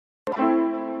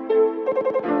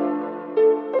CLYAD.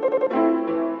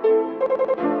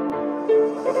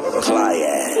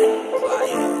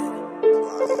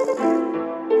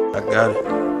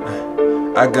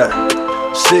 I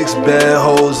got 6 bad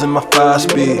hoes in my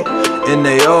 5-speed, and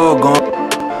they all gone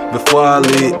before I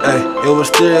leave. Ay, it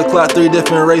was 3 o'clock, 3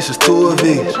 different races, 2 of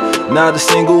each. Not a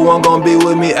single one gon' be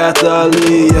with me after I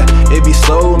leave. Yeah, it be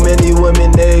so many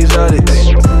women, they exotic.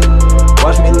 Ay.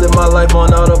 Watch me live my life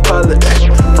on autopilot. Ay.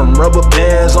 From rubber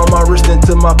bands on my wrist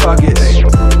into my pocket. Ay.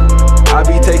 I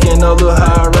be taking a little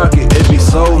high rocket. It be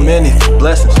so many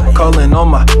blessings calling on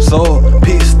my soul.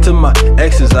 Peace to my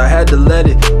exes, I had to let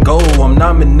it go. I'm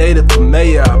nominated for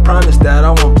mayor, I promise that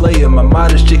I won't play it. My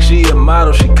modest chick, she a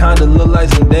model, she kinda look like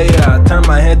Zendaya. I turn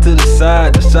my head to the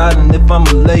side, deciding if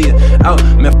I'ma lay it out.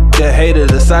 Man, f that hater,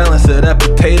 the silence of that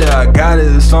potato. I got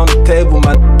it, it's on the table,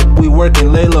 my we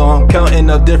working lay low. I'm counting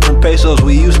up different pesos,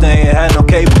 we used to ain't had no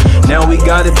cable. Now we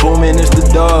got it booming, it's the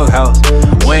doghouse.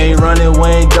 We ain't running, we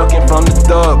ain't ducking from the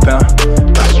dog pound.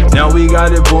 Now we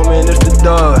got it booming, it's the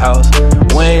doghouse.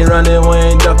 We ain't running, we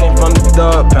ain't ducking from the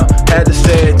dog pound. Had to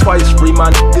say it twice, free my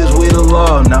niggas, we the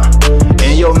law now.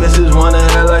 And your missus wanna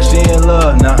act like she in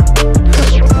love now.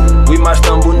 We might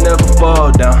stumble, never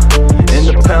fall down. In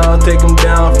the pound, take them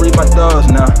down, free my dogs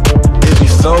now. It be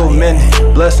so many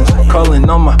blessings calling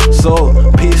on my soul.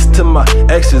 Peace to my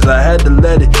exes, I had to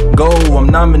let it go. I'm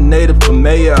nominated for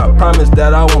mayor, I promise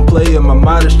that I won't play it. My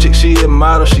modest chick, she a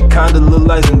model, she kinda look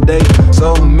like Zendaya.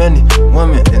 So many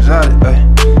women exotic, ay.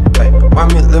 Why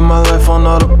me live my life on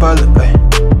autopilot, ay.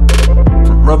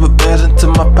 From rubber bands into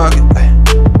my pocket, ay.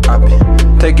 I be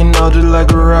taking off just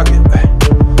like a rocket, ay.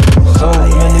 So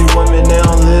many women, they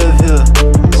don't live here,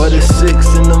 but it's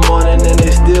 6 in the morning and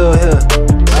they still here.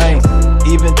 I ain't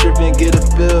even tripping, get a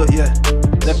bill, yeah.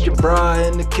 Left your bra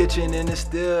in the kitchen and it's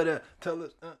still there. Tell us,